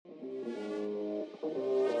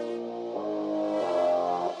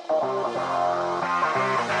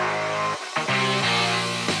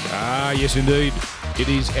Yes, indeed. It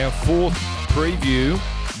is our fourth preview,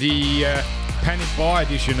 the Panic Buy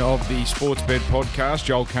edition of the Sportsbet podcast.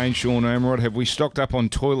 Joel Kane, Sean Omerod. Have we stocked up on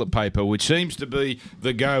toilet paper, which seems to be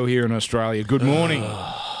the go here in Australia? Good morning.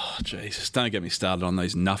 Jesus, don't get me started on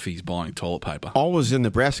these nuffies buying toilet paper. I was in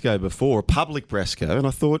Nebraska before, a public Brasco, and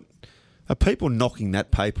I thought, are people knocking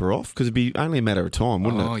that paper off? Because it'd be only a matter of time,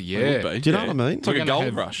 wouldn't Oh, it? yeah. It would be, Do you know what I mean? It's like a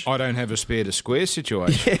gold rush. I don't have a spare to square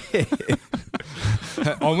situation.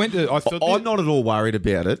 I'm not at all worried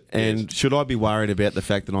about it, and should I be worried about the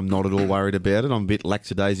fact that I'm not at all worried about it? I'm a bit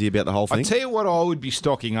lackadaisy about the whole thing. I tell you what I would be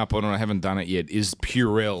stocking up on, and I haven't done it yet, is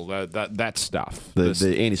Purell, that stuff.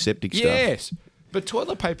 the antiseptic stuff. Yes, but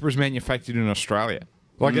toilet paper is manufactured in Australia.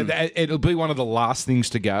 Like, it'll be one of the last things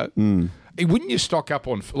to go. Wouldn't you stock up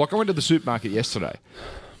on... Like, I went to the supermarket yesterday.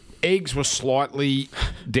 Eggs were slightly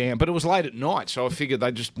down, but it was late at night, so I figured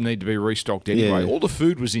they just need to be restocked anyway. Yeah. All the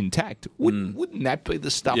food was intact. Wouldn't that be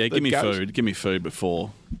the stuff Yeah, that give me goes? food. Give me food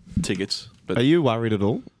before tickets. But Are you worried at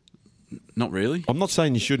all? not really. I'm not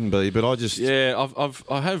saying you shouldn't be, but I just... Yeah,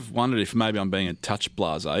 I have wondered if maybe I'm being a touch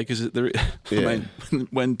blasé because I mean,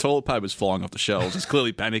 when toilet paper's flying off the shelves, there's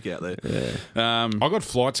clearly panic out there. Yeah. I got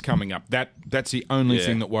flights coming up. That's the only Yeah.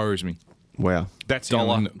 thing that worries me. Wow. That's the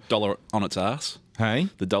only... Dollar on its ass. Hey?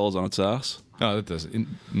 The dollar's on its ass. No, that doesn't...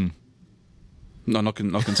 No, not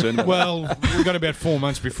concerned about Well, we've got about 4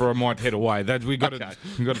 months before I might head away. We got it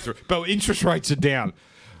through. But interest rates are down.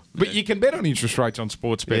 But you can bet on interest rates on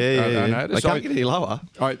Sportsbet. Yeah. I noticed. They can't get any lower.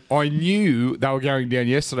 I knew they were going down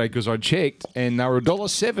yesterday because I checked, and they were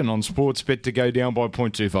 $1.07 on Sportsbet to go down by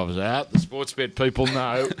 0.25. I was out. The Sportsbet people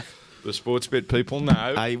know. The Sportsbet people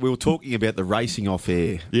know. Hey, we were talking about the racing off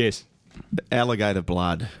air. Yes. The Alligator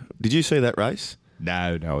Blood. Did you see that race?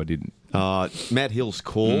 No, I didn't. Matt Hill's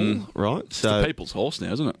call, right? It's the people's horse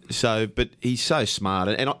now, isn't it? But he's so smart,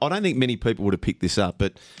 and I don't think many people would have picked this up.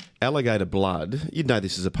 But Alligator Blood, you'd know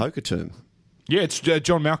this is a poker term. Yeah, it's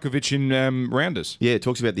John Malkovich in Rounders. Yeah, it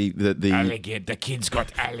talks about the Alligator. The kid's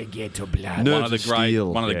got alligator blood. Nerves One of the of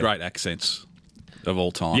steel. great accents of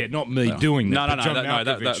all time. Yeah, not me doing that. No, but John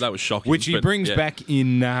Malkovich, that was shocking. Which he but, brings yeah. back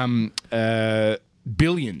in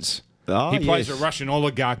Billions. Oh, he plays yes. a Russian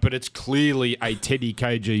oligarch, but it's clearly a Teddy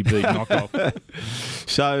KGB knockoff.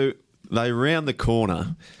 So they round the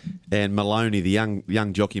corner, and Maloney, the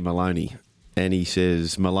young jockey Maloney, and he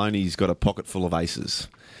says Maloney's got a pocket full of aces.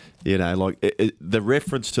 You know, like the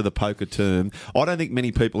reference to the poker term. I don't think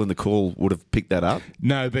many people in the call would have picked that up.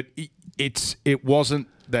 No, but it wasn't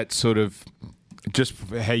that sort of, just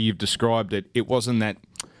how you've described it, it wasn't that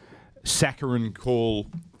saccharine call.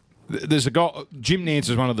 There's a guy, Jim Nance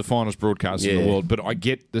is one of the finest broadcasters in the world, but I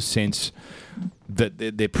get the sense that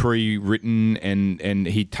they're pre-written and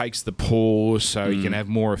he takes the pause so he can have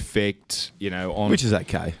more effect, on... Which is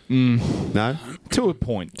okay. No? To a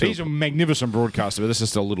point. He's a magnificent broadcaster, but this is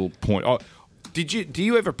just a little point. Do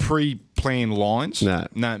you ever pre-plan lines? No.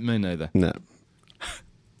 No, me neither. No.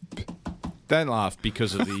 Don't laugh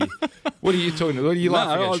because of the... What are you talking about? What are you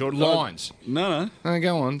laughing at, Sean? Lines. No.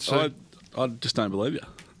 Go on. So, I just don't believe you.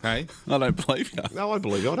 hey? I don't believe you. No, I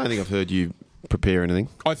believe you. I don't think I've heard you prepare anything.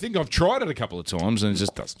 I think I've tried it a couple of times and it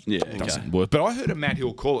just doesn't work. But I heard a Matt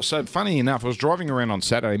Hill call it. So funny enough, I was driving around on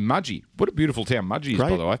Saturday. Mudgee. What a beautiful town Mudgee is,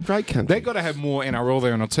 by the way. Great country. They've got to have more NRL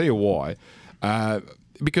there, and I'll tell you why.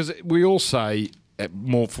 Because we all say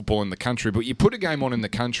more football in the country, but you put a game on in the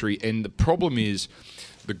country, and the problem is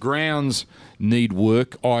the grounds need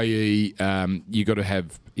work, i.e. you got to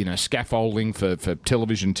have scaffolding for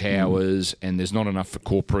television towers, and there's not enough for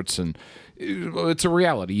corporates, and it's a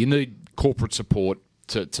reality. You need corporate support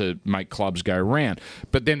to make clubs go round.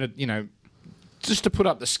 But then, just to put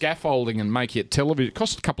up the scaffolding and make it television, it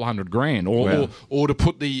costs a couple of $100,000, or to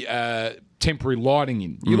put the temporary lighting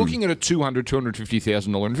in. You're looking at a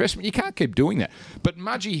 $250,000 investment. You can't keep doing that. But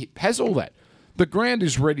Mudgee has all that. The ground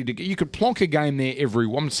is ready to go. You could plonk a game there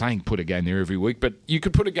I'm saying put a game there every week, but you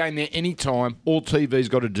could put a game there any time. All TV's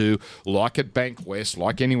got to do, like at Bank West,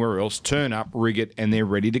 like anywhere else, turn up, rig it, and they're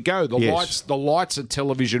ready to go. The lights at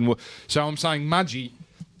television. So I'm saying Mudgee,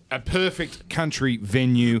 a perfect country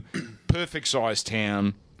venue, perfect sized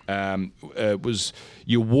town.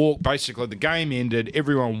 You walk, basically the game ended,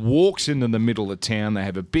 everyone walks into the middle of town, they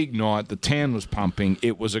have a big night, the town was pumping,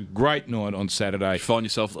 it was a great night on Saturday. Find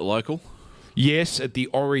yourself at the local? Yes, at the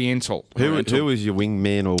Oriental. Who is your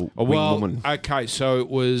wingman or wingwoman? Okay, so it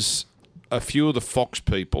was a few of the Fox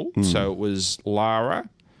people. So it was Lara,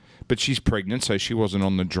 but she's pregnant, so she wasn't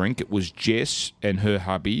on the drink. It was Jess and her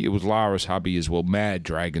hubby. It was Lara's hubby as well, mad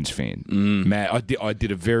Dragons fan. Mad. I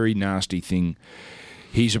did a very nasty thing.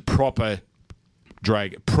 He's a proper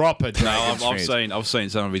proper No, Dragons fans. I've seen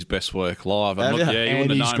some of his best work live. Have Yeah, you? you And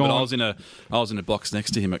wouldn't he's have known, gone- but I was in a box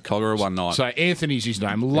next to him at Cogra one night. So Anthony's his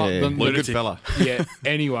name. Yeah, The good good fella. Yeah.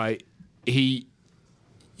 Anyway,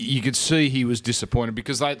 you could see he was disappointed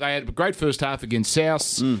because they had a great first half against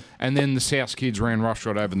Souths, and then the Souths kids ran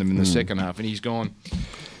roughshod over them in the second half, and he's gone,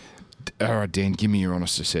 all right, Dan, give me your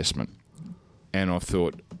honest assessment. And I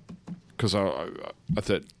thought, because I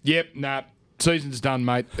thought, yep, nah, season's done,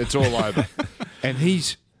 mate. It's all over. And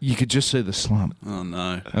you could just see the slump. Oh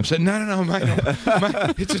no! I'm saying, no, mate,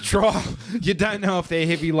 mate, it's a trial. You don't know if they're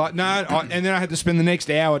heavy. And then I had to spend the next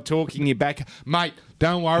hour talking you back, mate.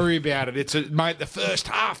 Don't worry about it. Mate. The first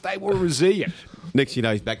half they were resilient. Next, you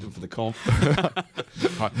know, he's back for the comp.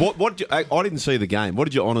 I didn't see the game. What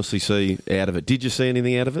did you honestly see out of it? Did you see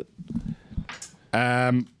anything out of it?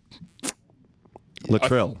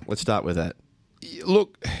 Latrell. Let's start with that.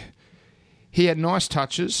 Look, he had nice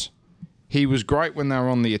touches. He was great when they were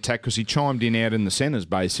on the attack because he chimed in out in the centres,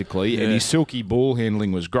 basically, and his silky ball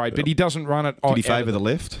handling was great. But he doesn't run it. Did he favour the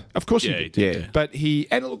left? Of course Yeah, he he did. did, yeah. But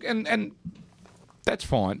and that's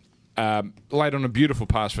fine. Laid on a beautiful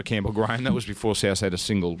pass for Campbell Graham. That was before South had a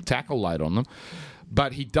single tackle laid on them.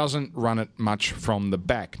 But he doesn't run it much from the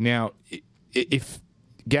back. Now, if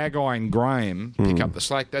Gagai and Graham pick up the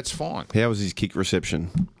slack, that's fine. How was his kick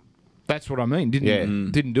reception? That's what I mean.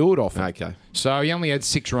 Didn't do it often. Okay. So he only had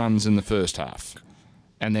 6 runs in the first half,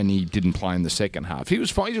 and then he didn't play in the second half. He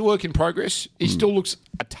was fine. He's a work in progress. He still looks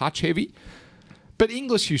a touch heavy, but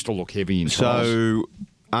Inglis used to look heavy in trials. So,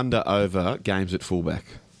 under, over, games at fullback.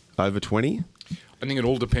 Over 20? I think it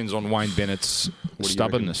all depends on Wayne Bennett's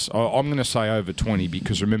stubbornness. I'm going to say over 20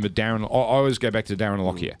 because remember Darren. I always go back to Darren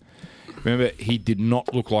Lockyer. Remember, he did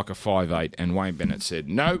not look like a 5'8", and Wayne Bennett said,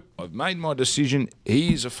 "No, I've made my decision.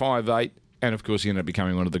 He's a 5'8", and of course, he ended up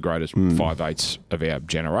becoming one of the greatest 5'8s of our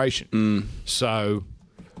generation. So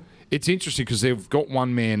it's interesting because they've got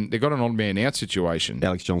one man. They've got an odd man out situation.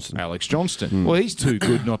 Alex Johnston. Well, he's too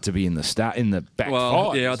good not to be in the back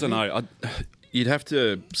five. Yeah, I don't know. You'd have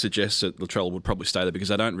to suggest that Latrell would probably stay there because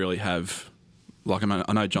they don't really have. Like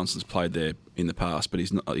I know Johnson's played there in the past, but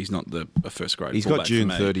he's not a first grade. He's got June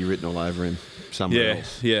 30 written all over him somewhere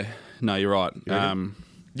else. Yeah. No, you're right.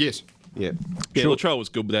 Yes. Yeah. Yeah, Sure. Latrell was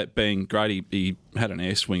good with that being great. He had an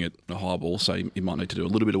air swing at a high ball, so he might need to do a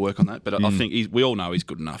little bit of work on that. But I think we all know he's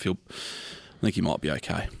good enough. I think he might be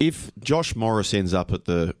okay. If Josh Morris ends up at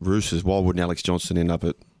the Roosters, why wouldn't Alex Johnston end up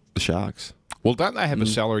at the Sharks? Well, don't they have a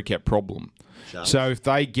salary cap problem? So if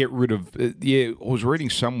they get rid of, I was reading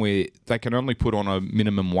somewhere they can only put on a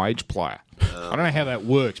minimum wage player. I don't know how that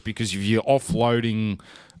works because if you're offloading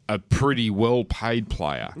a pretty well paid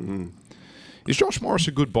player, is Josh Morris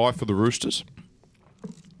a good buy for the Roosters?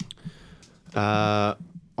 I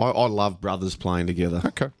love brothers playing together.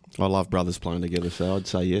 Okay. I love brothers playing together, so I'd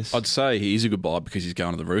say yes. I'd say he is a good buy because he's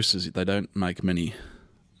going to the Roosters. They don't make many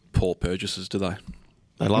poor purchases, do they?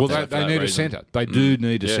 They love Well, that. they that need a reason. centre. They do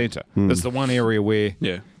need a Yeah. centre. That's the one area where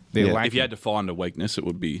Yeah. they're Yeah. lacking. If you had to find a weakness, it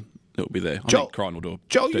would be there. I Joel- think Crichton will do a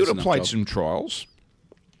Joel, you would decent have enough played job. some trials.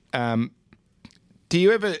 Do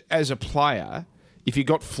you ever, as a player, if you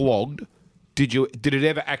got flogged, did it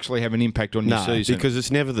ever actually have an impact on your No, season? because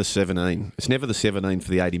it's never the 17. It's never the 17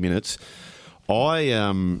 for the 80 minutes.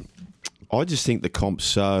 I just think the comp's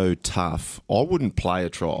so tough. I wouldn't play a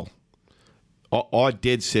trial. I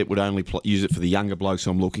dead set would only use it for the younger blokes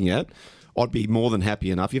I'm looking at. I'd be more than happy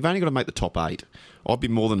enough. You've only got to make the top 8. I'd be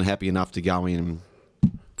more than happy enough to go in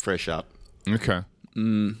fresh up. Okay.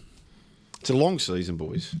 It's a long season,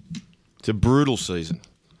 boys. It's a brutal season.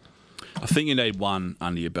 I think you need one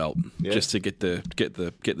under your belt just to get the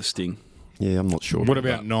sting. Yeah, I'm not sure. What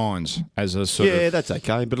about nines as a sort Yeah, of... that's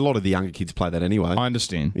okay. But a lot of the younger kids play that anyway. I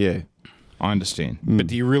understand. Yeah. I understand. But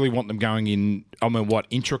do you really want them going in,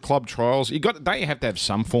 intra-club trials? They have to have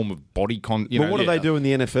some form of body con... But what do they do in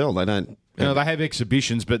the NFL? They don't... They have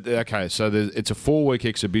exhibitions, but okay, so it's a 4-week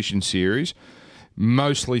exhibition series,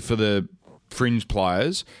 mostly for the fringe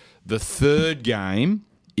players. The third game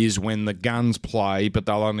is when the Guns play, but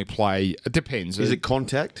they'll only play... It depends. Is it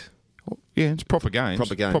contact? Yeah, it's proper games.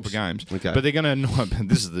 Proper games. Okay. But they're going to...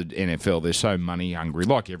 This is the NFL. They're so money hungry,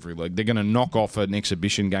 like every league. They're going to knock off an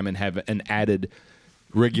exhibition game and have an added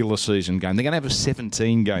regular season game. They're going to have a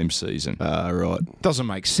 17-game season. Right. Doesn't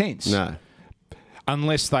make sense. No.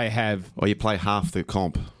 Unless they have... Or you play half the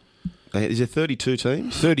comp. Is there 32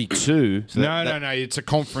 teams? 32. So No. It's a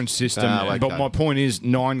conference system. Okay. But my point is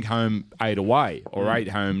 9 home, 8 away, or 8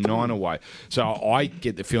 home, 9 away. So I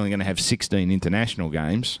get the feeling I'm going to have 16 international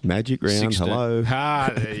games. Magic round, 16. hello.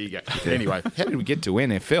 There you go. Anyway, how did we get to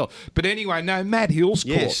NFL? But anyway, no, Matt Hill's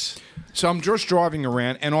course. Yes. So I'm just driving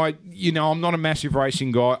around, and I'm not a massive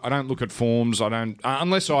racing guy. I don't look at forms. I don't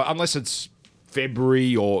unless it's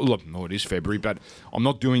February or look, no, it is February, but I'm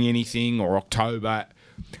not doing anything or October.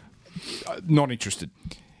 Not interested.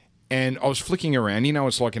 And I was flicking around.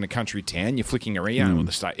 It's like in a country town. You're flicking around with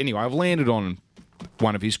the state. Anyway, I've landed on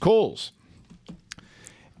one of his calls.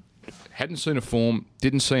 Hadn't seen a form,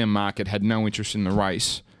 didn't see a market, had no interest in the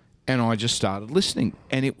race. And I just started listening.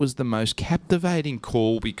 And it was the most captivating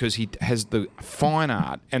call because he has the fine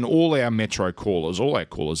art. And all our Metro callers, all our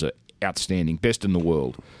callers are outstanding, best in the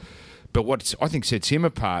world. But what I think sets him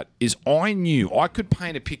apart is I knew I could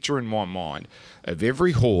paint a picture in my mind of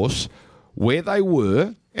every horse, where they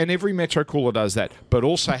were, and every Metro caller does that, but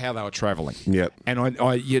also how they were travelling. Yep. And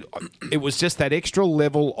it was just that extra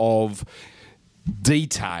level of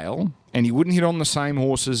detail, and he wouldn't hit on the same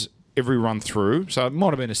horses every run through. So it might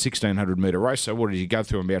have been a 1,600-metre race. So what did he go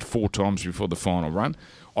through about 4 times before the final run?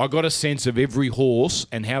 I got a sense of every horse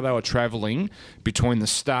and how they were travelling between the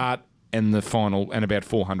start and the final, and about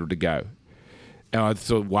 400 to go. And I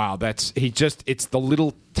thought, wow, it's the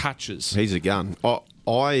little touches. He's a gun. I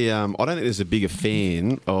don't think there's a bigger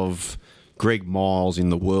fan of Greg Miles in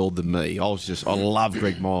the world than me. I love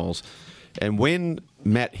Greg Miles. And when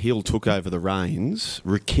Matt Hill took over the reins,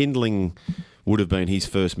 Rekindling would have been his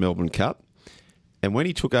first Melbourne Cup. And when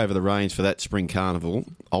he took over the reins for that spring carnival,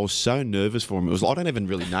 I was so nervous for him. It was I don't even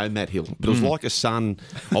really know Matt Hill, but it was like a son.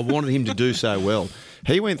 I wanted him to do so well.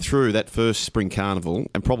 He went through that first spring carnival,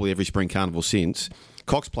 and probably every spring carnival since,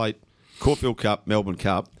 Cox Plate, Caulfield Cup, Melbourne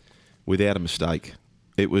Cup, without a mistake.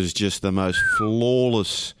 It was just the most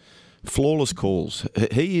flawless calls.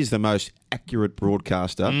 He is the most accurate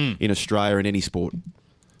broadcaster in Australia in any sport.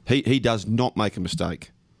 He does not make a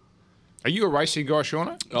mistake. Are you a racing guy,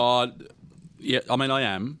 Shauna? Yeah, I mean, I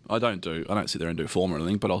am. I don't sit there and do form or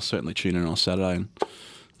anything, but I'll certainly tune in on Saturday and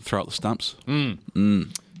throw out the stumps.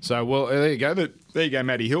 So, well, there you go. There you go,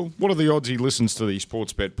 Matty Hill. What are the odds he listens to the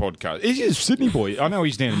Sportsbet podcast? He's a Sydney boy. I know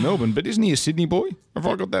he's down in Melbourne, but isn't he a Sydney boy? Have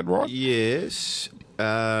I got that right? Yes.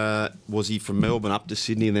 Was he from Melbourne up to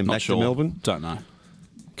Sydney and then Not back sure. to Melbourne? Don't know.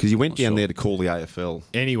 Because he went down there to call the AFL.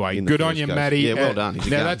 Anyway, in the good on first you, go. Matty. Yeah, well done. He's a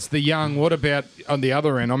Now, gun. that's the young. What about on the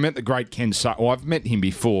other end? I met the great Ken Sutcliffe. Well, I've met him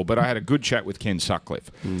before, but I had a good chat with Ken Sutcliffe.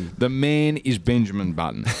 The man is Benjamin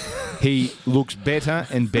Button. He looks better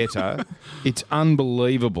and better. It's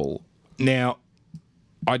unbelievable. Now,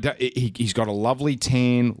 he's got a lovely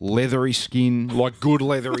tan, leathery skin, like good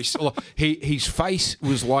leathery. His face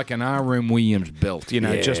was like an R.M. Williams belt,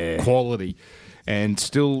 just quality. And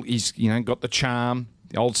still, he's got the charm.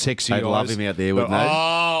 The old sexy They'd eyes. love him out there, wouldn't they?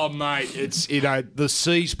 Oh, mate, it's the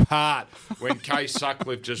seas part when Kay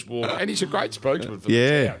Sutcliffe just walked, and he's a great spokesman for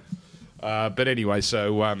the town. But anyway,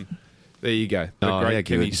 so there you go, the great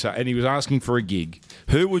Kenny. And he was asking for a gig.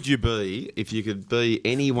 Who would you be if you could be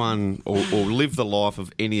anyone or live the life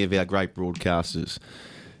of any of our great broadcasters?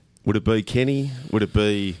 Would it be Kenny? Would it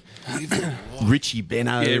be Richie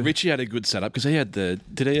Benno? Yeah, Richie had a good setup because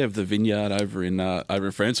did he have the vineyard over in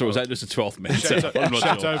France, or was that just a 12th man setup? I'm not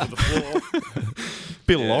Shuts sure. over the floor.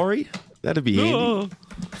 Bill Laurie? That'd be handy. Oh.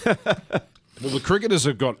 Well, the cricketers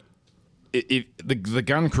have got the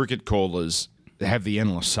gun cricket callers have the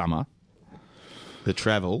endless summer. The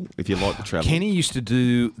travel, if you like the travel. Kenny used to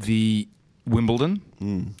do the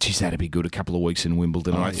Wimbledon. Geez, that'd be good. A couple of weeks in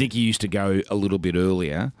Wimbledon. I think he used to go a little bit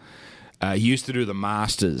earlier. He used to do the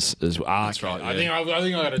Masters as well. That's right, I yeah.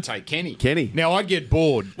 think I got to take Kenny. Kenny. Now I'd get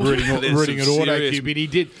bored rooting at some Auto serious- Cube,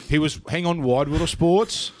 but he was hang on Widewater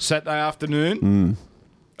Sports Saturday afternoon.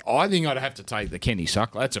 I think I'd have to take the Kenny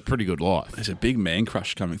Sutcliffe. That's a pretty good life. There's a big man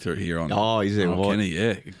crush coming through here on. Oh, is there? What? Kenny,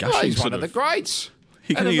 yeah. He's one of the greats.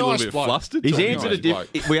 He can And get a nice little bit bloke. flustered. His talking answer about to his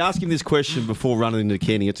bloke. we asked him this question before running into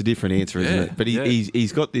Kenny. It's a different answer, isn't Yeah, it? But yeah.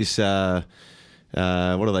 he's got this. What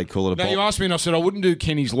do they call it? Now you asked me, and I said I wouldn't do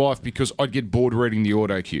Kenny's life because I'd get bored reading the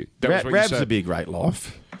Auto Cue. That was what you Rab's said. a big great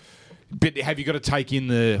life. But have you got to take in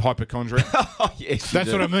the hypochondria? Oh yes,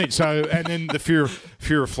 That's what I mean. So, and then the fear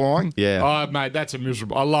of flying. Yeah. Oh, mate, that's a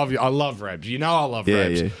miserable. I love you. I love Rabs. You know I love Yeah,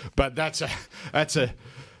 Rabs. yeah. But that's a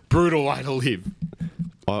brutal way to live.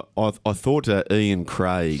 I thought Ian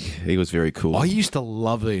Craig. He was very cool. I used to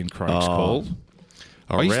love Ian Craig's calls.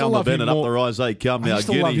 I used to Around the love bend him and up more- the rise they come I now. used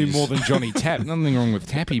to love him Guineas. more than Johnny Tapp. Nothing wrong with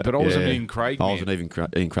Tappy, but I was an Ian Craig man. I was an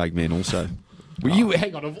Ian Craig man also. Well, you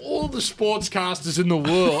hang on. Of all the sportscasters in the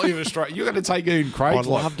world, in Australia, you're going to take Ian Craig. I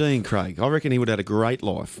loved Ian Craig. I reckon he would have had a great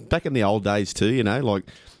life. Back in the old days too, like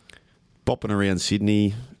bopping around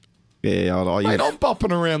Sydney. Yeah, Mate, I'm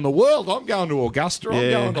bopping around the world. I'm going to Augusta. I'm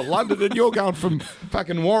going to London, and you're going from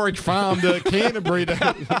fucking Warwick Farm to Canterbury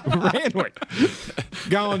to Randwick.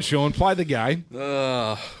 Go on, Sean. Play the game.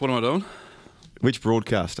 What am I doing? Which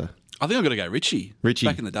broadcaster? I think I've got to go Richie. Richie.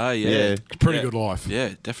 Back in the day, yeah. Pretty good life.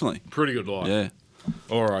 Yeah, definitely. Pretty good life. Yeah.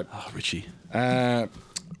 All right. Oh, Richie.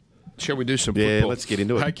 Shall we do some Yeah, football? let's get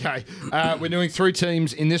into it. Okay. We're doing 3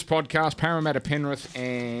 teams in this podcast, Parramatta, Penrith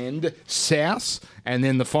and South. And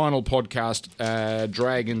then the final podcast,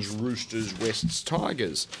 Dragons, Roosters, Wests,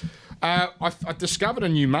 Tigers. I discovered a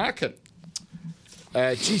new market.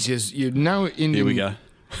 Jesus, Here we go.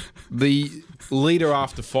 The leader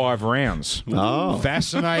after 5 rounds. Oh.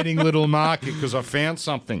 Fascinating little market because I found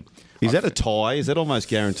something. Is that a tie? Is that almost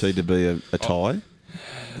guaranteed to be a tie?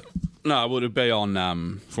 No, it would be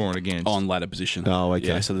on For and against. on ladder position. Oh, okay.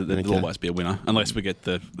 Yeah, so there'll Okay. always be a winner, unless we get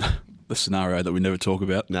the scenario that we never talk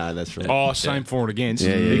about. No, that's right. Oh, same for and against.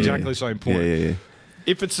 Yeah, exactly yeah. the same point. Yeah.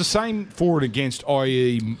 If it's the same for and against,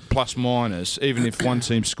 i.e. plus minus, even if one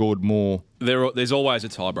team scored more, There's always a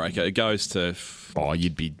tiebreaker. It goes to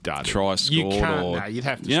you'd be done. try You scored can't. or No, you'd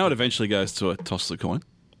have to. You know, it eventually goes to a toss the coin.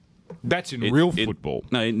 That's in real football.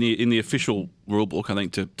 No, in the official rule book, I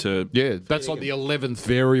think to Yeah, that's like the 11th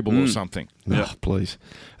variable or something. Oh, please.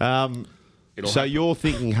 So happen. you're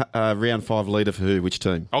thinking round 5 leader for who? Which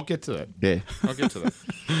team? I'll get to that. Yeah. I'll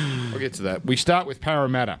get to that. We start with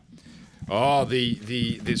Parramatta. Oh,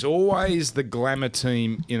 there's always the glamour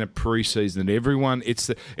team in a pre-season. Everyone, it's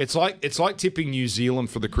like tipping New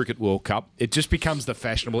Zealand for the Cricket World Cup. It just becomes the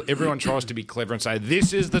fashionable. Everyone tries to be clever and say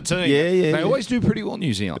this is the team. Yeah. They always do pretty well,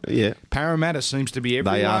 New Zealand. Yeah. Parramatta seems to be They are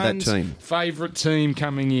that everyone's team. favourite team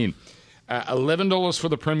coming in. $11 for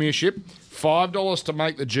the premiership, $5 to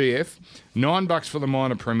make the GF, $9 for the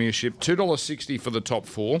minor premiership, $2.60 for the top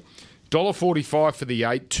 4. $1.45 for the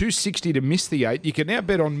 8, $2.60 to miss the 8. You can now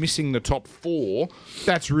bet on missing the top 4.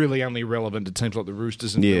 That's really only relevant to teams like the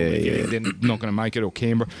Roosters and they're not going to make it, or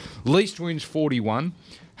Canberra. Least wins 41.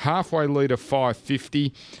 Halfway leader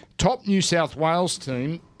 550. Top New South Wales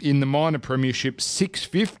team in the minor premiership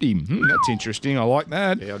 650. That's interesting. I like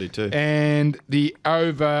that. Yeah, I do too. And the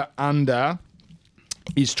over/under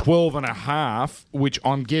is 12.5, which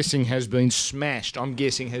I'm guessing has been smashed. I'm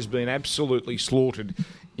guessing has been absolutely slaughtered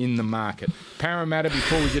in the market. Parramatta,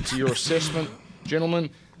 before we get to your assessment, gentlemen,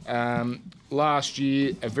 last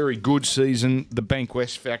year, a very good season. The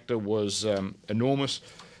Bankwest factor was enormous.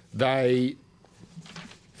 They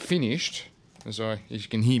finished, as you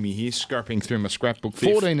can hear me here, scrapping through my scrapbook,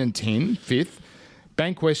 14 and 10, fifth.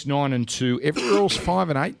 Bankwest 9 and 2. Everywhere else 5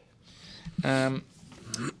 and 8.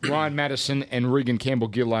 Ryan Madison and Regan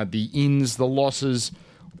Campbell-Gillard, the ins, the losses.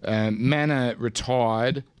 Manna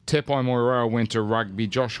retired. Tepai Moirao went to rugby.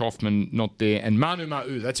 Josh Hoffman not there. And Manu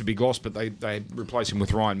Ma'u, that's a big loss, but they replaced him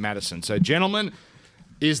with Ryan Madison. So, gentlemen,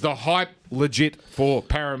 is the hype legit for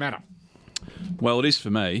Parramatta? Well, it is for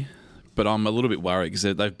me, but I'm a little bit worried because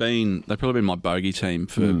they've probably been my bogey team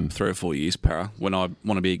for 3 or 4 years, Para. When I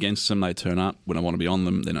want to be against them, they turn up. When I want to be on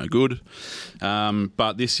them, they're no good.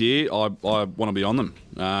 But this year, I want to be on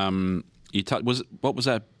them. What was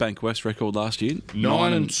that Bankwest record last year?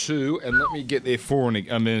 9 and 2, and let me get there 4 and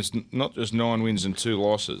I mean, it's not just 9 wins and 2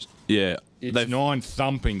 losses. Yeah, It's 9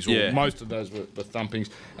 thumpings, or Yeah. most of those were thumpings.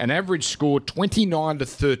 An average score 29 to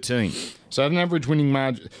 13. So an average winning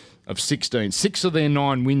margin of 16. 6 of their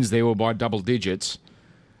 9 wins there were by double digits.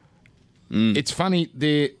 It's funny,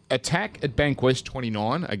 their attack at Bankwest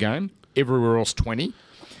 29 a game, everywhere else 20.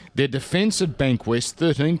 Their defence at Bankwest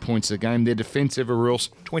 13 points a game. Their defence everywhere else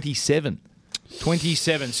 27.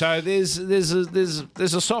 27. So there's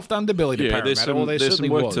a soft underbelly to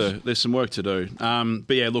Parramatta. There's some work to do.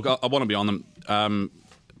 But yeah, look, I want to be on them.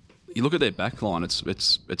 You look at their back line; it's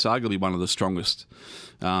arguably one of the strongest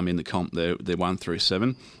in the comp. They're 1 through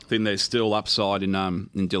 7. I think there's still upside in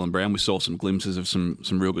Dylan Brown. We saw some glimpses of some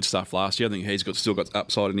real good stuff last year. I think he's still got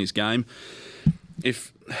upside in his game.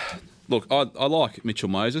 Look, I like Mitchell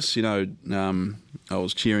Moses. You know, I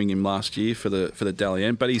was cheering him last year for the Dally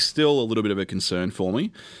M, but he's still a little bit of a concern for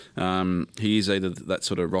me. He is either that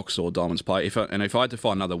sort of rocks or diamonds play. If I had to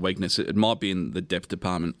find another weakness, it might be in the depth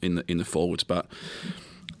department in the forwards. But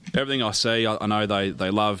everything I see, I know they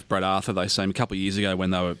love Brad Arthur. They say him a couple of years ago when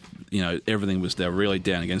they were, they were really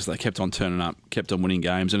down against it. They kept on turning up, kept on winning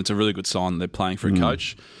games, and it's a really good sign they're playing for a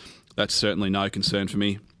coach. That's certainly no concern for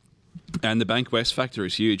me. And the Bankwest factor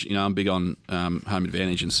is huge. I'm big on home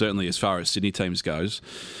advantage, and certainly as far as Sydney teams go,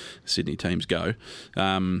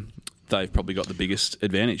 they've probably got the biggest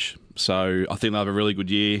advantage. So I think they'll have a really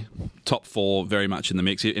good year. Top 4 very much in the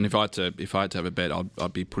mix. And if I had to have a bet,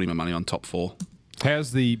 I'd be putting my money on top 4.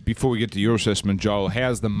 Before we get to your assessment, Joel,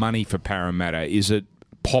 how's the money for Parramatta? Is it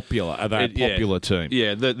popular? Are they a popular team?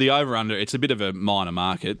 Yeah, the over-under, it's a bit of a minor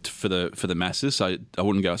market for the masses, so I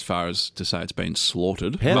wouldn't go as far as to say it's been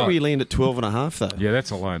slaughtered. How do we land at 12.5 though? Yeah,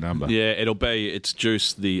 that's a low number. Yeah, it's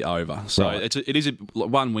juice the over. So Right. it is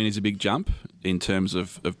one win is a big jump in terms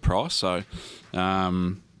of price. So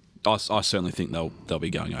I certainly think they'll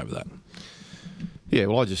be going over that. Yeah,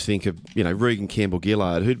 well, I just think of, Regan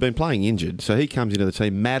Campbell-Gillard, who'd been playing injured. So he comes into the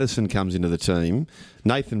team. Madison comes into the team.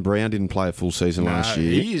 Nathan Brown didn't play a full season last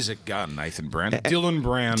year. He is a gun, Nathan Brown. Dylan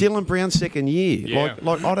Brown. Dylan Brown, second year. Yeah.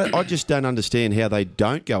 I just don't understand how they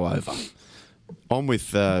don't go over. I'm with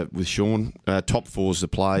Sean. Top 4's the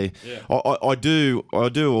play. Yeah. I do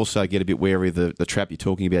also get a bit wary of the trap you're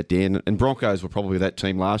talking about, Dan. And Broncos were probably that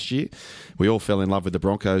team last year. We all fell in love with the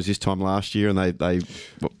Broncos this time last year, and they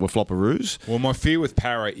were flopperoos. Well, my fear with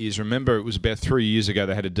Para is, remember, it was about 3 years ago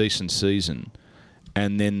they had a decent season,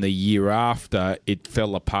 and then the year after it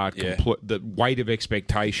fell apart. Yeah. The weight of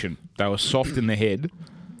expectation. They were soft in the head.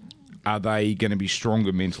 Are they going to be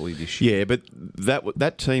stronger mentally this year? Yeah, but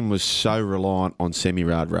that team was so reliant on Semi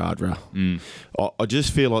Radradra. I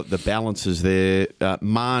just feel like the balance is there.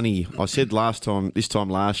 Marnie, I said this time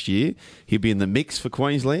last year, he'll be in the mix for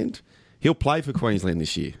Queensland. He'll play for Queensland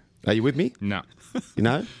this year. Are you with me? No.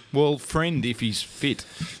 Well, Friend, if he's fit.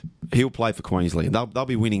 He'll play for Queensland. They'll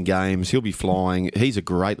be winning games. He'll be flying. He's a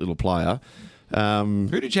great little player. Who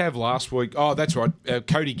did you have last week? Oh, that's right.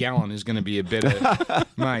 Cody Gallen is going to be a better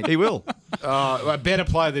mate. He will. A better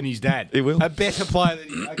player than his dad. He will. A better player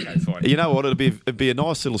than okay, fine. You know what? It'd be a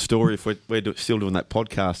nice little story if we're still doing that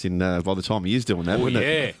podcast by the time he is doing that, wouldn't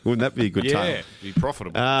it? Wouldn't that be a good tale? Yeah, be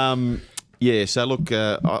profitable. Yeah, so look,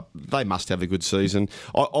 they must have a good season.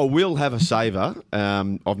 I will have a saver.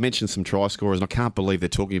 I've mentioned some try scorers, and I can't believe they're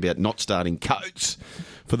talking about not starting Coates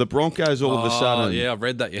for the Broncos all of a sudden. Yeah, I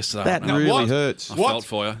read that yesterday. That really hurts. I felt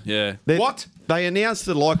for you, yeah. What? They announced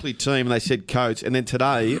the likely team, and they said Coates, and then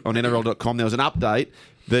today on NRL.com there was an update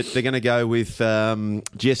that they're going to go with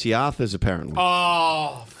Jesse Arthurs, apparently.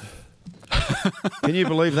 Oh, can you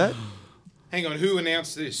believe that? hang on. Who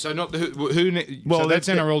announced this? So not the who. Well, so that's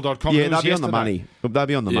NRL.com. Yeah, they'll be on the money. They'll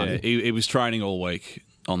be on the money. He was training all week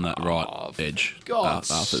on that right edge. God's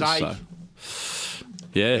sake.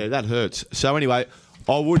 Yeah, that hurts. So anyway,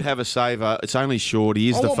 I would have a saver. It's only short. He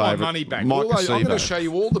is the favourite. I want my money back. Mike I'm going to show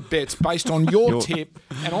you all the bets based on your tip,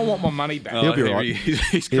 and I want my money back. He'll be right.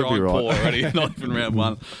 He's He'll crying be right. poor already. Not even round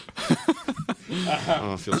one.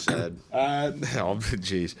 I feel sad.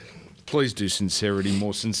 Jeez. Please do sincerity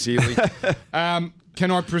more sincerely. Can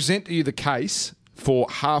I present to you the case for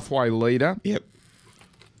halfway leader? Yep.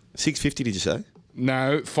 650, did you say?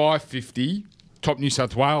 No, 550. Top New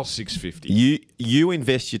South Wales 650. You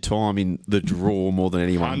invest your time in the draw more than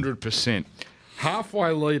anyone. 100%.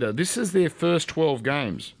 Halfway leader. This is their first 12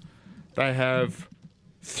 games. They have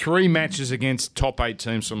 3 matches against top 8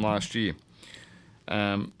 teams from last year.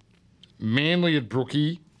 Manly at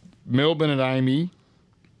Brookie, Melbourne at Amy,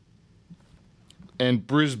 and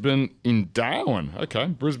Brisbane in Darwin. Okay,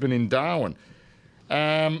 Brisbane in Darwin.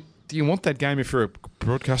 Do you want that game if you're a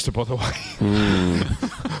broadcaster, by the way?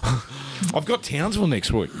 I've got Townsville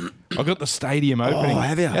next week. I've got the stadium opening. Oh,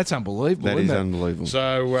 have you? That's unbelievable. That is unbelievable.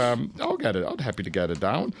 So I'd happy to go to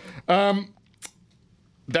Darwin.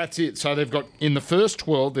 That's it. So they've got in the first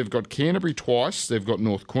 12, they've got Canterbury twice, they've got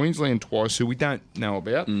North Queensland twice, who we don't know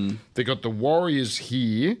about. They've got the Warriors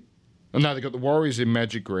here. Oh, no, they've got the Warriors in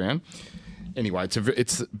Magic Round. Anyway,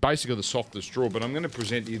 it's basically the softest draw. But I'm going to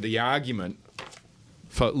present you the argument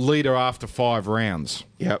for leader after 5 rounds.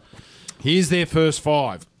 Yep. Here's their first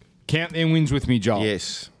 5. Count their wins with me, Joel.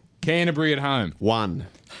 Yes. Canterbury at home. 1.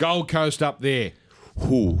 Gold Coast up there.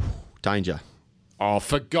 Ooh, danger. Oh,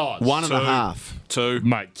 for God's 1.5. 2.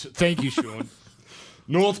 Mate, thank you, Sean.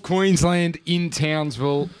 North Queensland in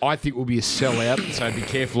Townsville, I think will be a sellout, so be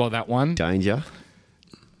careful of that one. Danger.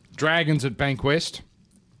 Dragons at Bankwest.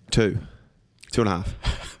 2. 2.5.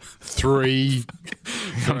 3.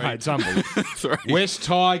 Mate, it's unbelievable. 3. West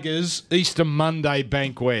Tigers, Easter Monday,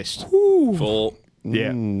 Bankwest. 4.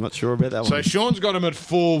 Yeah. Not sure about that So one. Sean's got him at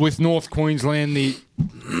 4 with North Queensland.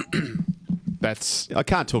 That's I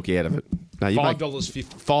can't talk you out of it. No, you make $5.50.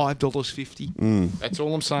 $5.50. That's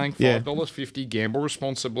all I'm saying. Yeah. $5.50. Gamble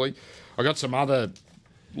responsibly. I got some other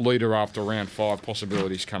leader after round 5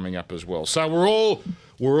 possibilities coming up as well. So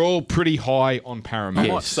we're all pretty high on I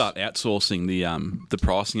Parramatta. might start outsourcing the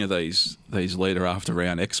pricing of these leader after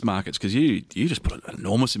round X markets because you just put an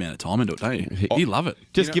enormous amount of time into it, don't you? You love it.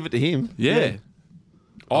 Just give it to him. Yeah.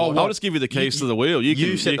 I'll just give you the keys to the wheel.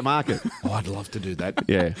 You set the market. Oh, I'd love to do that.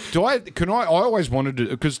 Yeah. I always wanted to,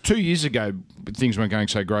 because 2 years ago things weren't going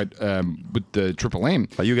so great with the Triple M.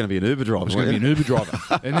 Oh, you're going to be an Uber driver. I was going to be an Uber driver.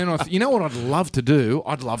 And then you know what I'd love to do?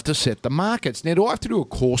 I'd love to set the markets. Now, do I have to do a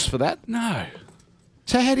course for that? No.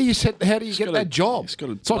 So how do you get that job? just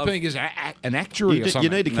gotta It's like love- being as an actuary or You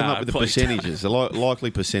something. need to come No, up with the please percentages, the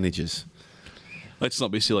likely percentages. Let's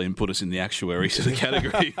not be silly and put us in the actuary sort of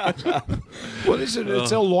category. What is it?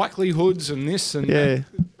 It's all likelihoods and this and Yeah. that.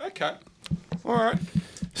 Okay. All right.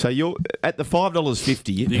 So you're at the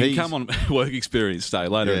 $5.50. You can come on work experience day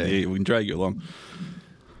later in the year. We can drag you along.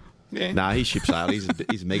 Yeah. No, he's ship sailed. He's a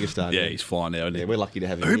megastar. Yeah, he's fine now. Isn't he? Yeah, we're lucky to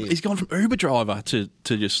have him Uber, here. he's gone from Uber driver to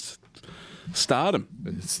just stardom.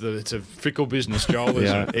 It's a fickle business, Joel. Isn't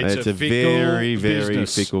Yeah, it? it's a fickle very, very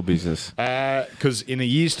business. fickle business. Because in a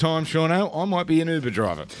year's time, Shauno, I might be an Uber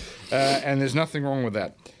driver, and there's nothing wrong with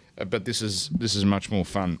that. But this is much more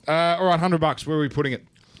fun. All right, $100. Where are we putting it?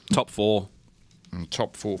 Top four.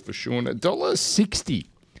 Top four for Sean. $1.60.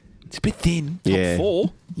 It's a bit thin. Yeah. Top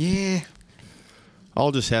four. Yeah.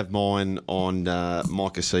 I'll just have mine on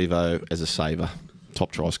Mike Acevo as a saver,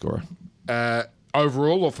 top try scorer.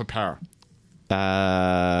 Overall or for Para?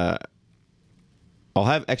 I'll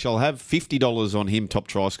have $50 on him, top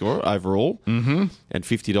try scorer overall, and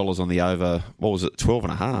 $50 on the over. What was it?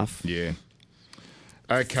 12.5. Yeah.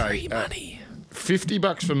 Okay. Free money.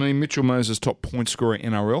 $50 for me. Mitchell Moses, top point scorer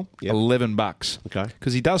NRL. Yep. $11. Okay.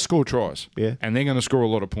 Because he does score tries. Yeah. And they're going to score a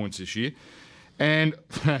lot of points this year. And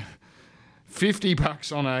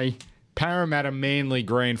 $50 on a Parramatta Manly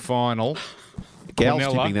grand final. Gal's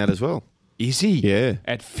Cornella. tipping that as well. Is he? Yeah.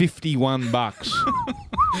 At $51.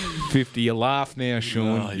 50. You laugh now,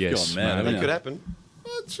 Sean. Oh, you've yes. gone mad, mate. haven't That you? could happen.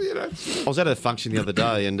 That's, you know. I was at a function the other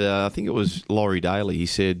day, and I think it was Laurie Daly. He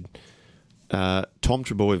said Tom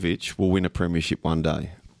Trbojevic will win a premiership one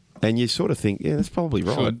day, and you sort of think, yeah, that's probably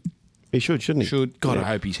right. Should. He should, shouldn't he? Should. God, Yeah. I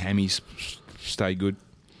hope his hammies stay good.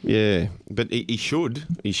 Yeah, but he should.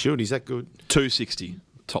 He should. He's that good. 260.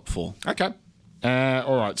 Top four. Okay.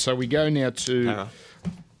 All right. So we go now to. Uh-huh.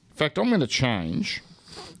 In fact, I'm going to change.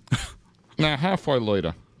 Now, halfway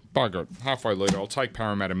leader. Bugger it. Halfway leader. I'll take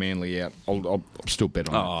Parramatta Manly out. I'll still bet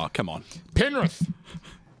on it. Oh, come on. Penrith.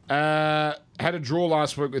 Had a draw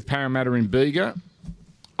last week with Parramatta in Bega.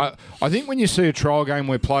 I think when you see a trial game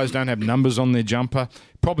where players don't have numbers on their jumper,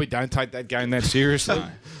 probably don't take that game that seriously.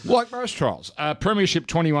 Like most trials. Premiership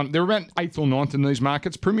 21. They're about 8th or 9th in these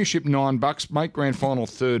markets. Premiership $9. Mate grand final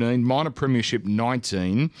 13. Minor premiership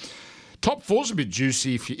 19. Top four's a bit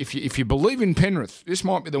juicy if you believe in Penrith. This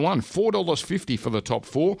might be the one. $4.50 for the top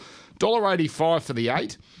four. $1.85 for the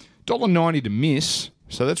 8. $1.90 to miss.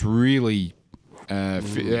 So that's really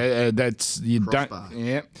that's you Crossbar. don't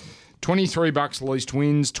yeah. $23 least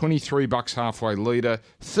wins, $23 halfway leader,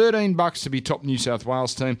 $13 to be top New South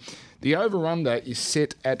Wales team. The over-under is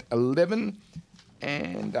set at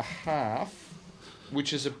 11.5,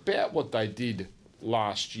 which is about what they did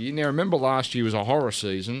last year. Now, remember last year was a horror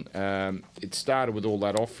season. It started with all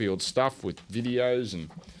that off-field stuff with videos and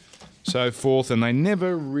so forth, and they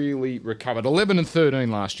never really recovered. 11-13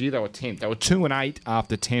 last year. They were 10th. They were 2-8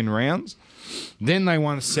 after 10 rounds. Then they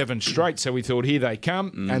won 7 straight, so we thought, here they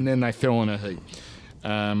come, and then they fell in a heap.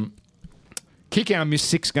 Kickout missed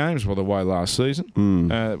 6 games, by the way, last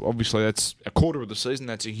season. Obviously, that's a quarter of the season.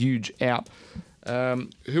 That's a huge out.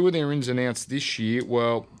 Who are their ins and outs this year?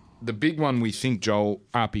 Well, the big one we think, Joel,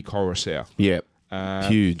 Api Coruscant. Yeah,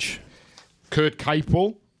 huge. Kurt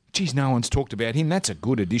Capewell. Geez, no one's talked about him. That's a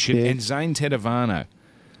good addition. Yeah. And Zane Tedavano.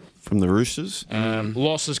 From the Roosters.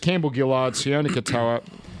 Losses, Campbell Gillard, Sione Katoa,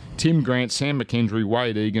 Tim Grant, Sam McKendry,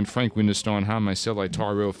 Wade Egan, Frank Winterstein, Hame Sele,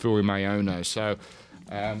 Tyrell, Furi Mayono. So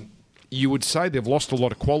you would say they've lost a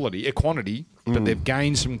lot of quantity, but they've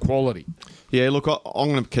gained some quality. Yeah, look, I'm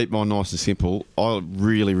going to keep mine nice and simple. I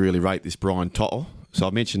really, really rate this Brian To'o. So I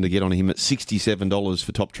mentioned to get on him at $67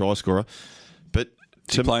 for top try scorer. But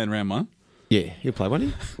Is he playing round one? yeah, he'll play, won't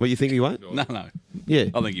he? Well, you think he won't? No. Yeah.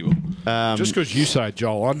 I think he will. Just because you say it,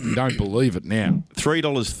 Joel, I don't believe it now.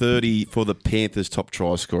 $3.30 for the Panthers top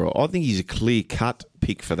try scorer. I think he's a clear-cut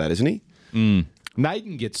pick for that, isn't he?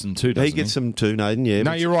 Naden gets them too, doesn't he? He gets them too, Naden, yeah.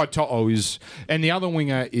 No, you're right. To'o is, and the other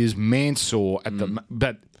winger is Mansour at the.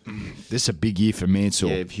 But this is a big year for Mansour.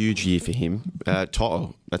 Yeah, huge year for him.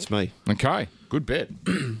 To'o, that's me. Okay, good bet.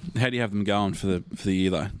 How do you have them going for the year,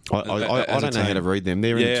 though? I don't know how to read them.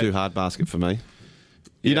 They're in Yeah. a too-hard basket for me.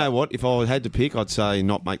 You know what? If I had to pick, I'd say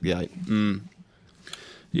not make the 8.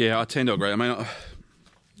 Yeah, I tend to agree. I mean,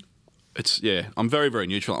 I'm very, very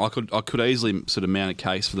neutral. I could easily sort of mount a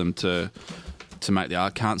case for them to make the. I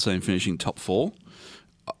can't see them finishing top 4.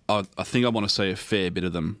 I think I want to see a fair bit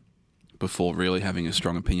of them before really having a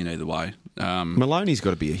strong opinion either way. Maloney's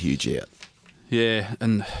got to be a huge out. Yeah,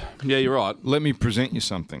 and you're right. Let me present you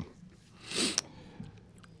something.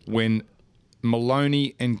 When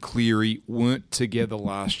Maloney and Cleary weren't together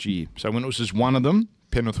last year, so when it was just one of them,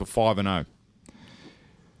 Penrith were 5-0.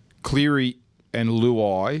 Cleary and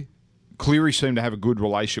Luai. Cleary seemed to have a good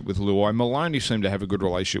relationship with Luai. Maloney seemed to have a good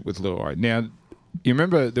relationship with Luai. Now, you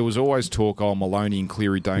remember there was always talk, Maloney and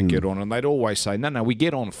Cleary don't get on, and they'd always say, no, we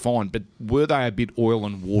get on fine, but were they a bit oil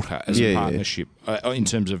and water as a partnership in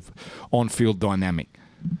terms of on-field dynamic?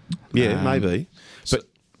 Yeah, maybe.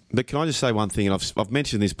 But can I just say one thing, and I've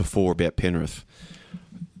mentioned this before about Penrith.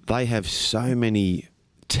 They have so many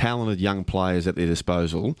talented young players at their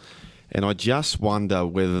disposal, and I just wonder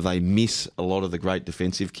whether they miss a lot of the great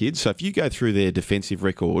defensive kids. So if you go through their defensive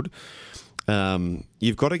record,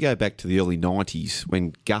 you've got to go back to the early 90s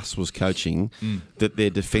when Gus was coaching, that their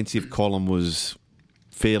defensive column was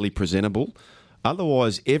fairly presentable.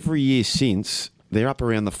 Otherwise, every year since, they're up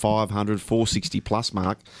around the 500, 460 plus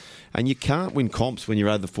mark, and you can't win comps when you're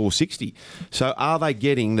over the 460. So are they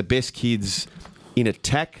getting the best kids in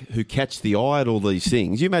attack who catch the eye at all these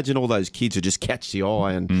things? You imagine all those kids who just catch the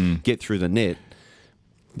eye and get through the net.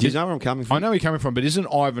 Do you know where I'm coming from? I know where you're coming from, but isn't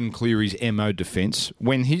Ivan Cleary's MO defence,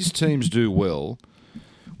 when his teams do well,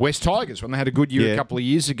 West Tigers, when they had a good year a couple of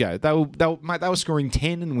years ago, they were scoring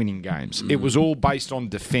 10 and winning games. It was all based on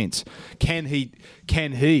defence. Can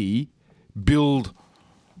he build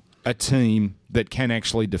a team that can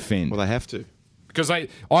actually defend? Well, they have to. Because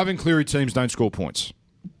Ivan Cleary teams don't score points,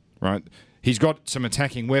 right? He's got some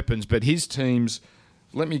attacking weapons, but his teams,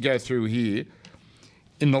 let me go through here.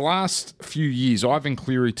 In the last few years, Ivan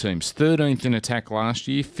Cleary teams, 13th in attack last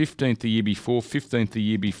year, 15th the year before, 15th the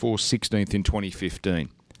year before, 16th in 2015.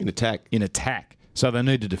 In attack. In attack. So they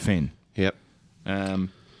need to defend. Yep.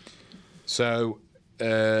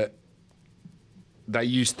 They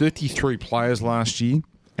used 33 players last year,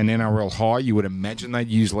 an NRL high. You would imagine they'd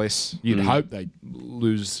use less. You'd hope they'd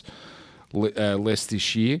lose less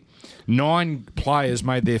this year. 9 players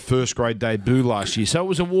made their first grade debut last year, so it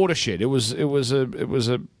was a watershed. It was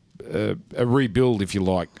a rebuild, if you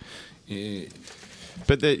like.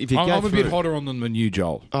 But if you I'm a bit hotter on them than you,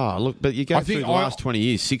 Joel. Oh, look, but you go through the last 20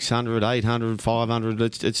 years, 600, 800, 500,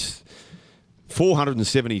 it's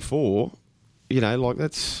 474. You know, like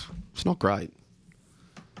it's not great.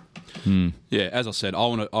 Yeah, as I said, I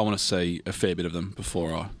want to see a fair bit of them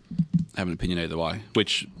before I have an opinion either way,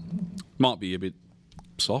 which might be a bit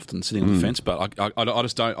soft and sitting on the fence, but I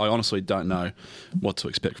honestly don't know what to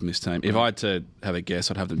expect from this team. If I had to have a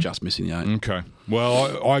guess, I'd have them just missing the 8. Okay.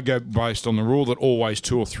 Well, I go based on the rule that always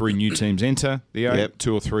 2 or 3 new teams enter the 8. Yep.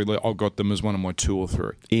 2 or 3. I've got them as one of my 2 or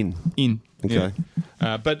 3. In. Okay.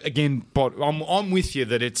 Yeah. But again, I'm with you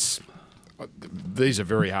that these are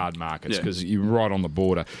very hard markets because you're right on the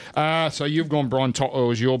border. So you've gone Brian To'o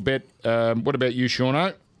was your bet. What about you,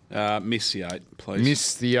 Shauno? Miss the 8, please.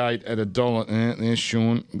 Miss the 8 at $1. There's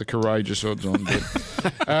Sean, the courageous odds on bet.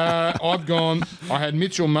 I had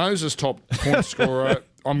Mitchell Moses top point scorer.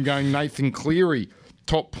 I'm going Nathan Cleary,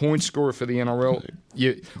 top point scorer for the NRL.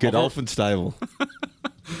 Godolphin stable.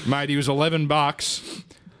 Mate, he was $11.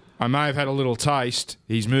 I may have had a little taste.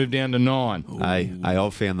 He's moved down to 9. Hey,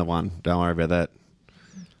 I've found the one. Don't worry about that.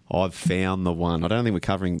 I've found the one. I don't think we're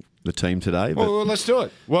covering the team today. But Well, let's do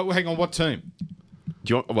it. Well, hang on, what team?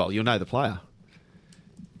 you'll know the player.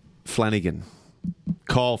 Flanagan.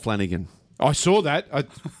 Kyle Flanagan. I saw that.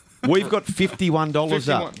 We've got $51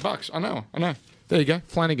 up. $51. I know. There you go.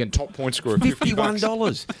 Flanagan, top point scorer.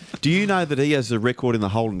 $51. Do you know that he has the record in the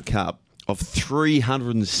Holden Cup of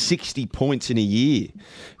 360 points in a year?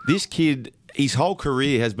 This kid, his whole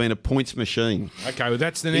career has been a points machine. Okay, well,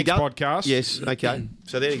 that's the next podcast. Yes, okay.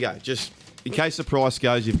 So there you go. Just in case the price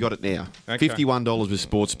goes, you've got it now. Okay. $51 with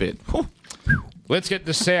Sportsbet. Let's get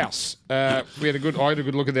the Souths. I had a good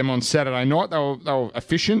look at them on Saturday night. They were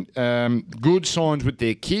efficient. Good signs with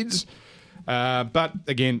their kids. But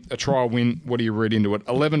again, a trial win. What do you read into it?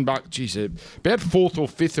 $11. Geez, about 4th or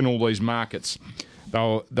 5th in all these markets.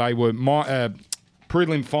 They were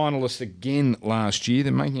prelim finalists again last year.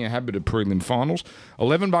 They're making a habit of prelim finals.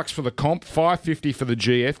 $11 for the comp, $5.50 for the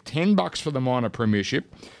GF, $10 for the minor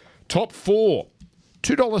premiership. Top 4.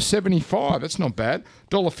 $2.75. That's not bad.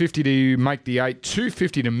 $1.50 to make the 8.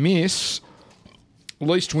 $2.50 to miss.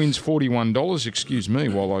 Least wins $41. Excuse me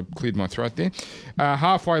while I cleared my throat there.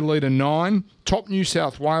 Halfway leader 9. Top New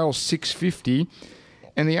South Wales $6.50.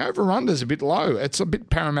 And the over-under's a bit low. It's a bit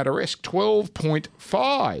Parramatta-esque,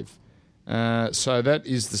 12.5. So that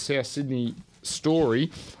is the South Sydney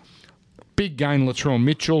story. Big gain, Latrell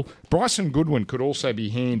Mitchell. Bryson Goodwin could also be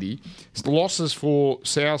handy. Losses for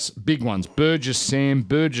South, big ones. Burgess Sam,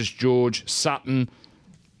 Burgess George, Sutton,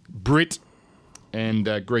 Britt, and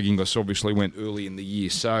Greg Inglis obviously went early in the year.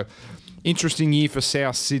 So, interesting year for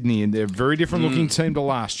South Sydney, and they're a very different looking team to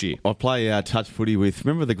last year. I play touch footy with,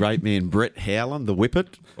 remember the great man Brett Howland, the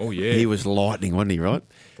Whippet? Oh, yeah. He was lightning, wasn't he, right?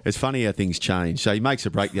 It's funny how things change. So he makes a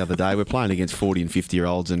break the other day. We're playing against 40 and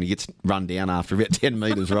 50-year-olds and he gets run down after about 10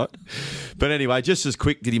 metres, right? But anyway, just as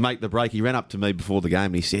quick did he make the break. He ran up to me before the game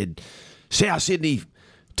and he said, South Sydney,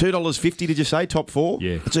 $2.50, did you say, top four?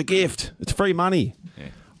 Yeah. It's a gift. It's free money. Yeah.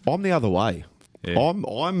 I'm the other way. Yeah.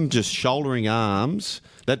 I'm just shouldering arms.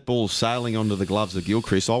 That ball's sailing onto the gloves of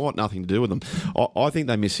Gilchrist. I want nothing to do with them. I think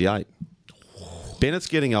they miss the 8. Bennett's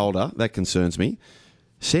getting older. That concerns me.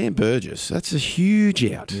 Sam Burgess, that's a huge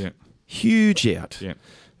out. Yeah. Huge out. Yeah.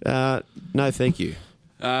 No, thank you.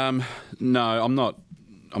 No, I'm not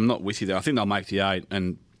with you there. I think they'll make the 8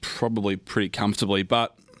 and probably pretty comfortably.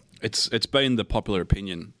 But it's been the popular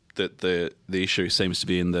opinion that the issue seems to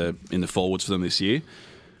be in the forwards for them this year.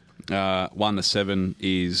 1 to 7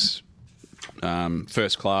 is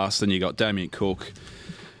first class. Then you got Damien Cook,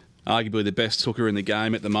 arguably the best hooker in the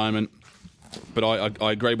game at the moment. But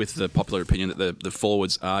I agree with the popular opinion that the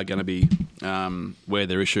forwards are going to be where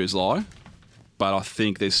their issues lie. But I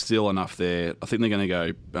think there's still enough there. I think they're going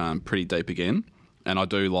to go pretty deep again. And I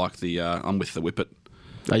do like I'm with the Whippet.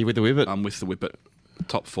 Are you with the Whippet? I'm with the Whippet.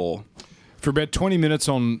 Top 4. For about 20 minutes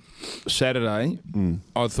on Saturday,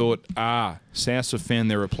 I thought, Souths have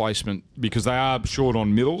found their replacement because they are short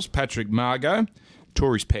on middles. Patrick Margot,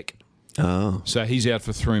 Tory's Peck. Oh. So he's out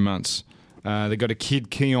for 3 months. They've got a kid,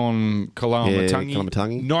 Keon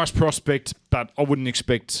Kalamatangi. Nice prospect, but I wouldn't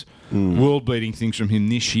expect world-beating things from him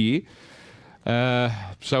this year.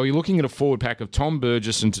 So you're looking at a forward pack of Tom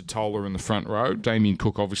Burgess and Totola in the front row. Damien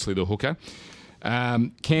Cook, obviously the hooker.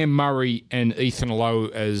 Cam Murray and Ethan Lowe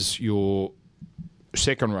as your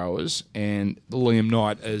second rowers and Liam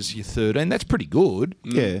Knight as your third. And that's pretty good.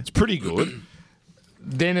 Yeah. It's pretty good.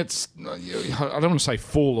 Then it's, I don't want to say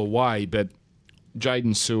fall away, but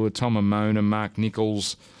Jaden Seward, Tom Amona, Mark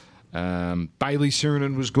Nichols, Bailey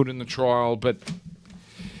Sirinen was good in the trial, but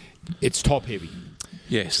it's top heavy.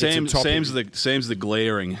 Yeah, Sam's the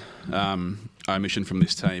glaring omission from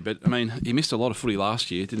this team. But I mean, he missed a lot of footy last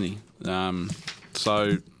year, didn't he?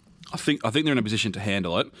 So I think they're in a position to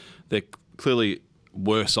handle it. They're clearly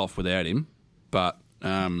worse off without him, but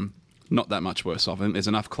not that much worse off. I think there's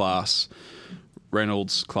enough class.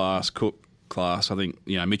 Reynolds class, Cook class. I think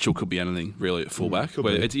Mitchell could be anything really at fullback.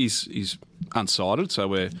 He's unsighted, so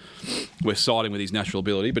we're siding with his natural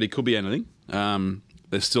ability, but he could be anything.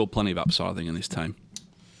 There's still plenty of upside, I think, in this team.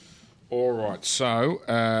 All right, so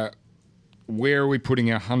where are we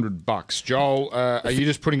putting our $100? Joel, are you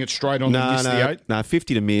just putting it straight on the miss the 8? No,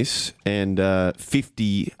 50 to miss and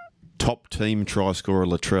 50 top team try scorer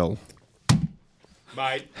Latrell.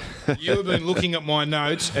 Mate, you've been looking at my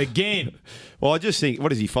notes again. Well, I just think,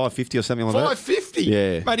 what is he, 550 or something like that? 550?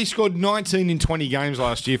 Yeah. Mate, he scored 19 in 20 games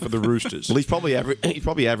last year for the Roosters. Well, he's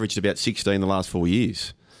probably averaged about 16 the last 4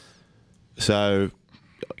 years. So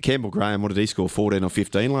Campbell Graham, what did he score? 14 or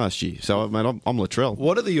 15 last year. So, mate, I'm Latrell.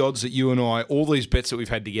 What are the odds that you and I, all these bets that we've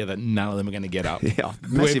had together, none of them are going to get up? Yeah,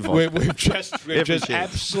 massive odds. We've just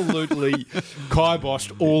absolutely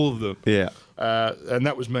kiboshed all of them. Yeah. And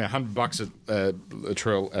that was me, $100 at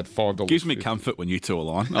Latrell at $5. Gives me comfort when you two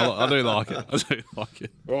align. I do like it.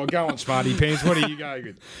 Well, go on, Smarty Pants. What are you going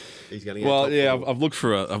with? He's going to get I've looked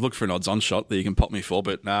for an odds-on shot that you can pop me for,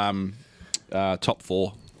 but top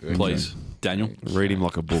 4, please. Daniel. Read him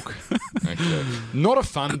like a book. Okay. Not a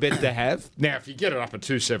fun bet to have. Now, if you get it up at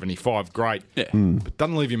 275, great. Yeah. But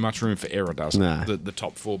doesn't leave you much room for error, does it? No. The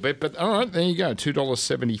top 4 bet. But all right, there you go,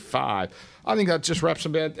 $2.75. I think that just wraps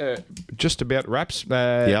wraps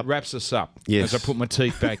us up. Yes. As I put my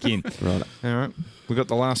teeth back in. Right. All right. We've got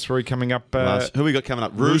the last 3 coming up. Who we got coming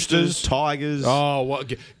up? Roosters, Tigers. Oh, well,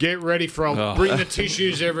 get ready for I'll bring the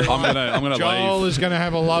tissues, everyone. I'm gonna Joel leave. is going to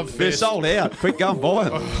have a love fest. They're sold out. Quick, go and buy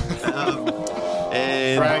them.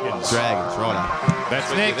 And Dragons. Dragons, right. That's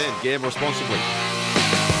next. Then, gamble responsibly.